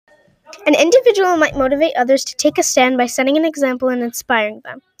An individual might motivate others to take a stand by setting an example and inspiring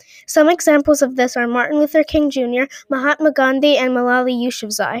them. Some examples of this are Martin Luther King Jr., Mahatma Gandhi, and Malala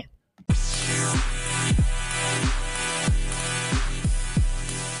Yousafzai.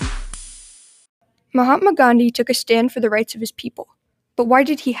 Mahatma Gandhi took a stand for the rights of his people. But why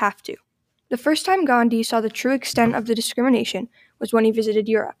did he have to? The first time Gandhi saw the true extent of the discrimination was when he visited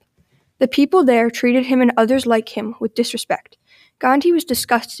Europe. The people there treated him and others like him with disrespect. Gandhi was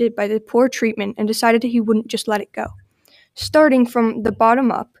disgusted by the poor treatment and decided that he wouldn't just let it go. Starting from the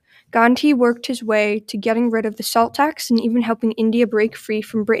bottom up, Gandhi worked his way to getting rid of the salt tax and even helping India break free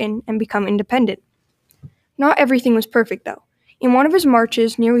from Britain and become independent. Not everything was perfect, though. In one of his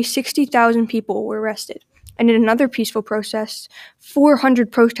marches, nearly 60,000 people were arrested, and in another peaceful protest,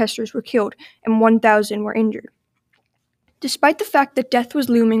 400 protesters were killed and 1,000 were injured. Despite the fact that death was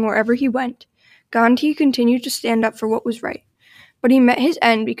looming wherever he went, Gandhi continued to stand up for what was right. But he met his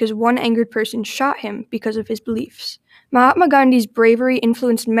end because one angered person shot him because of his beliefs. Mahatma Gandhi's bravery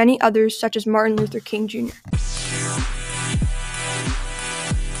influenced many others, such as Martin Luther King Jr.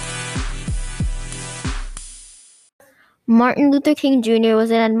 Martin Luther King Jr. was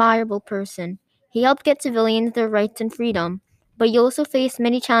an admirable person. He helped get civilians their rights and freedom, but he also faced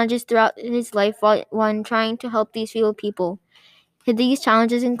many challenges throughout his life while trying to help these few people. These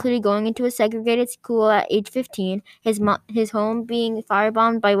challenges included going into a segregated school at age 15, his home being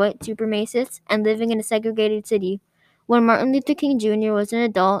firebombed by white supremacists, and living in a segregated city. When Martin Luther King Jr. was an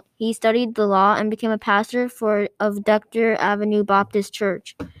adult, he studied the law and became a pastor of Dexter Avenue Baptist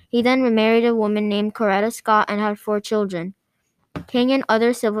Church. He then remarried a woman named Coretta Scott and had 4 children. King and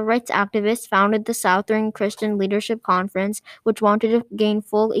other civil rights activists founded the Southern Christian Leadership Conference, which wanted to gain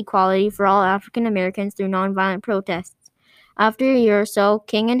full equality for all African Americans through nonviolent protests. After a year or so,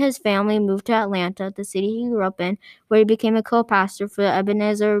 King and his family moved to Atlanta, the city he grew up in, where he became a co-pastor for the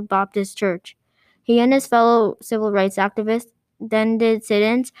Ebenezer Baptist Church. He and his fellow civil rights activists then did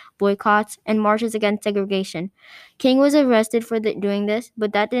sit-ins, boycotts, and marches against segregation. King was arrested for doing this,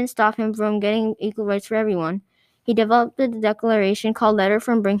 but that didn't stop him from getting equal rights for everyone. He developed a declaration called Letter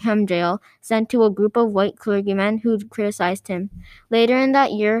from Brigham Jail, sent to a group of white clergymen who criticized him. Later in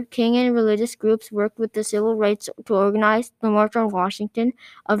that year, King and religious groups worked with the civil rights to organize the March on Washington,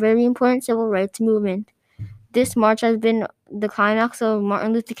 a very important civil rights movement. This march has been the climax of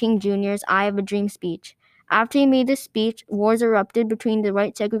Martin Luther King Jr.'s I Have a Dream speech. After he made this speech, wars erupted between the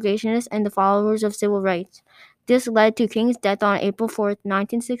white segregationists and the followers of civil rights. This led to King's death on April 4,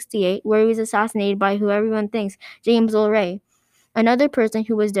 1968, where he was assassinated by who everyone thinks, James Earl Ray. Another person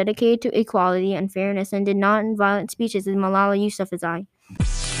who was dedicated to equality and fairness and did non-violent speeches is Malala Yousafzai.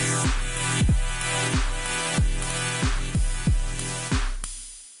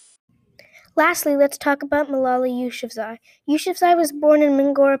 Lastly, let's talk about Malala Yousafzai. Yousafzai was born in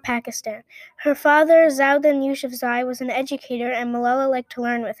Mingora, Pakistan. Her father, Zawdan Yousafzai, was an educator, and Malala liked to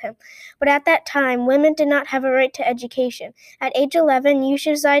learn with him. But at that time, women did not have a right to education. At age 11,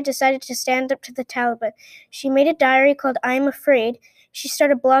 Yousafzai decided to stand up to the Taliban. She made a diary called I Am Afraid. She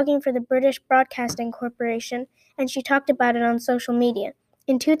started blogging for the British Broadcasting Corporation, and she talked about it on social media.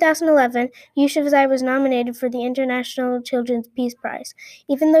 In 2011, Yousafzai was nominated for the International Children's Peace Prize.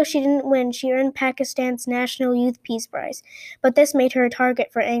 Even though she didn't win, she earned Pakistan's National Youth Peace Prize. But this made her a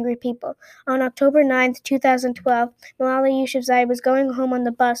target for angry people. On October 9, 2012, Malala Yousafzai was going home on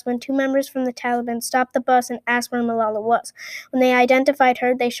the bus when 2 members from the Taliban stopped the bus and asked where Malala was. When they identified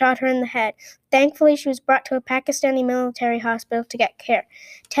her, they shot her in the head. Thankfully, she was brought to a Pakistani military hospital to get care.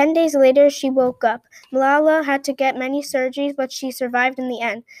 10 days later, she woke up. Malala had to get many surgeries, but she survived in the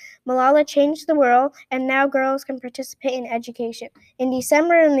end. Malala changed the world, and now girls can participate in education. In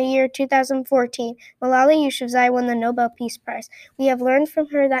December in the year 2014, Malala Yousafzai won the Nobel Peace Prize. We have learned from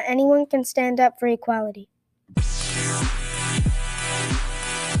her that anyone can stand up for equality.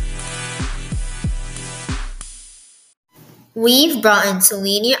 We've brought in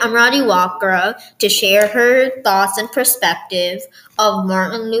Salini Amradi-Wakra to share her thoughts and perspective of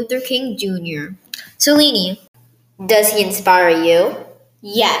Martin Luther King Jr. Salini, does he inspire you?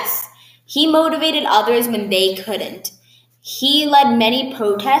 Yes, he motivated others when they couldn't. He led many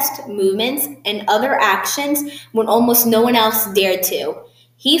protest movements and other actions when almost no one else dared to.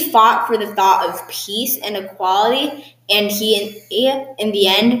 He fought for the thought of peace and equality, and he, in the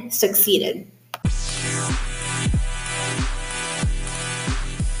end, succeeded.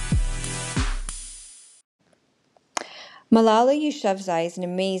 Malala Yousafzai is an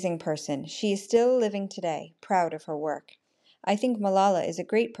amazing person. She is still living today, proud of her work. I think Malala is a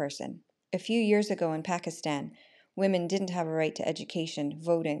great person. A few years ago in Pakistan, women didn't have a right to education,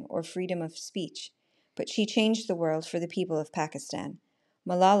 voting, or freedom of speech. But she changed the world for the people of Pakistan.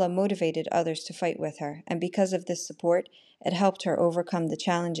 Malala motivated others to fight with her, and because of this support, it helped her overcome the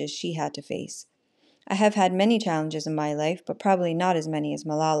challenges she had to face. I have had many challenges in my life, but probably not as many as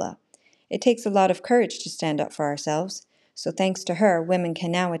Malala. It takes a lot of courage to stand up for ourselves, so thanks to her, women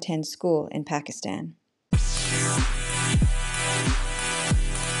can now attend school in Pakistan.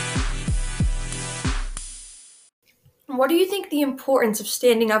 What do you think the importance of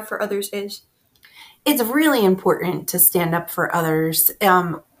standing up for others is? It's really important to stand up for others.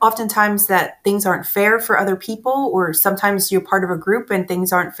 Oftentimes that things aren't fair for other people, or sometimes you're part of a group and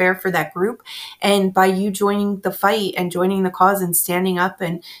things aren't fair for that group. And by you joining the fight and joining the cause and standing up,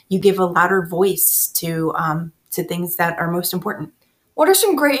 and you give a louder voice to things that are most important. What are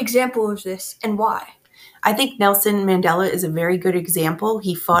some great examples of this and why? I think Nelson Mandela is a very good example.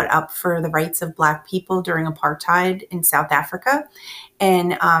 He fought up for the rights of Black people during apartheid in South Africa.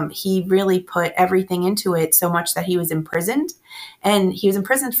 And he really put everything into it, so much that he was imprisoned. And he was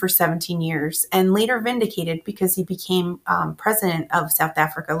imprisoned for 17 years and later vindicated because he became president of South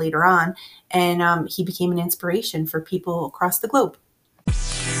Africa later on. And he became an inspiration for people across the globe.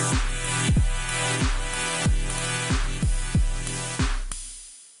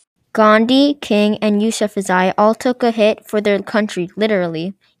 Gandhi, King, and Yousafzai all took a hit for their country,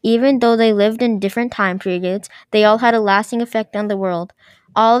 literally. Even though they lived in different time periods, they all had a lasting effect on the world.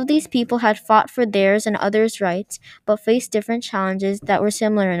 All of these people had fought for theirs and others' rights, but faced different challenges that were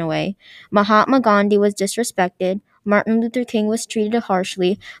similar in a way. Mahatma Gandhi was disrespected, Martin Luther King was treated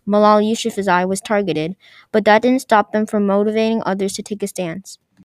harshly, Malala Yousafzai was targeted, but that didn't stop them from motivating others to take a stance.